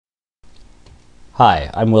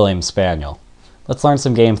Hi, I'm William Spaniel. Let's learn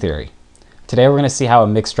some game theory. Today we're going to see how a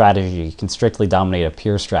mixed strategy can strictly dominate a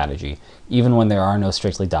pure strategy, even when there are no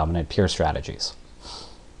strictly dominant pure strategies.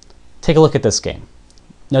 Take a look at this game.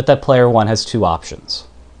 Note that player 1 has two options.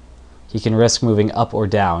 He can risk moving up or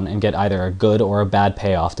down and get either a good or a bad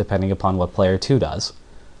payoff depending upon what player 2 does,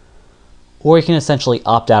 or he can essentially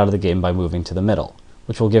opt out of the game by moving to the middle,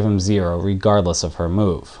 which will give him 0 regardless of her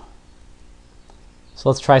move. So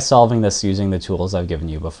let's try solving this using the tools I've given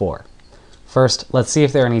you before. First, let's see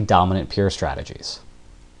if there are any dominant pure strategies.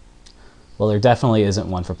 Well, there definitely isn't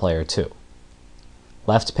one for player 2.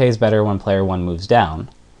 Left pays better when player 1 moves down,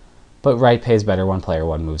 but right pays better when player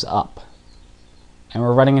 1 moves up. And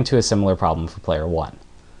we're running into a similar problem for player 1.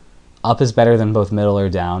 Up is better than both middle or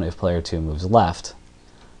down if player 2 moves left,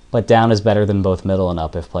 but down is better than both middle and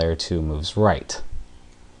up if player 2 moves right.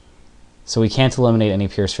 So we can't eliminate any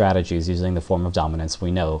pure strategies using the form of dominance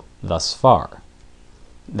we know thus far.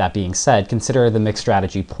 That being said, consider the mixed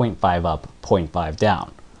strategy 0.5 up, 0.5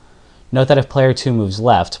 down. Note that if player 2 moves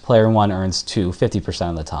left, player 1 earns 2 50%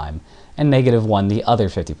 of the time, and negative 1 the other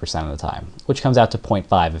 50% of the time, which comes out to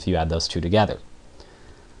 0.5 if you add those two together.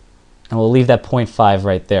 And we'll leave that 0.5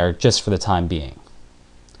 right there just for the time being.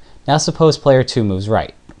 Now suppose player 2 moves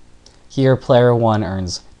right. Here player 1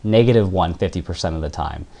 earns negative 1 50% of the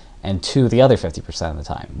time, and 2 the other 50% of the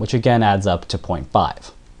time, which again adds up to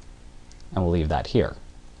 0.5. And we'll leave that here.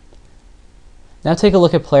 Now take a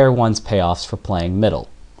look at player 1's payoffs for playing middle.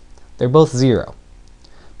 They're both 0.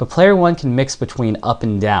 But player 1 can mix between up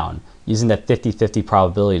and down using that 50-50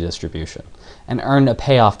 probability distribution and earn a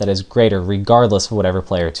payoff that is greater regardless of whatever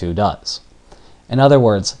player 2 does. In other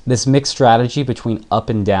words, this mixed strategy between up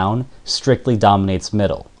and down strictly dominates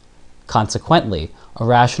middle. Consequently, a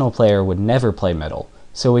rational player would never play middle,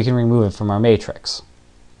 so we can remove it from our matrix,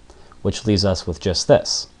 which leaves us with just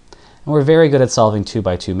this. And we're very good at solving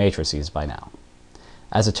 2x2 matrices by now.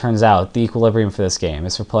 As it turns out, the equilibrium for this game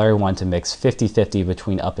is for player 1 to mix 50-50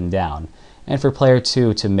 between up and down, and for player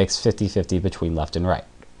 2 to mix 50-50 between left and right.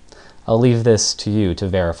 I'll leave this to you to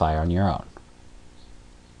verify on your own.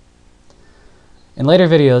 In later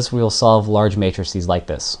videos, we will solve large matrices like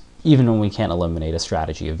this, even when we can't eliminate a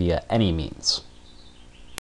strategy via any means.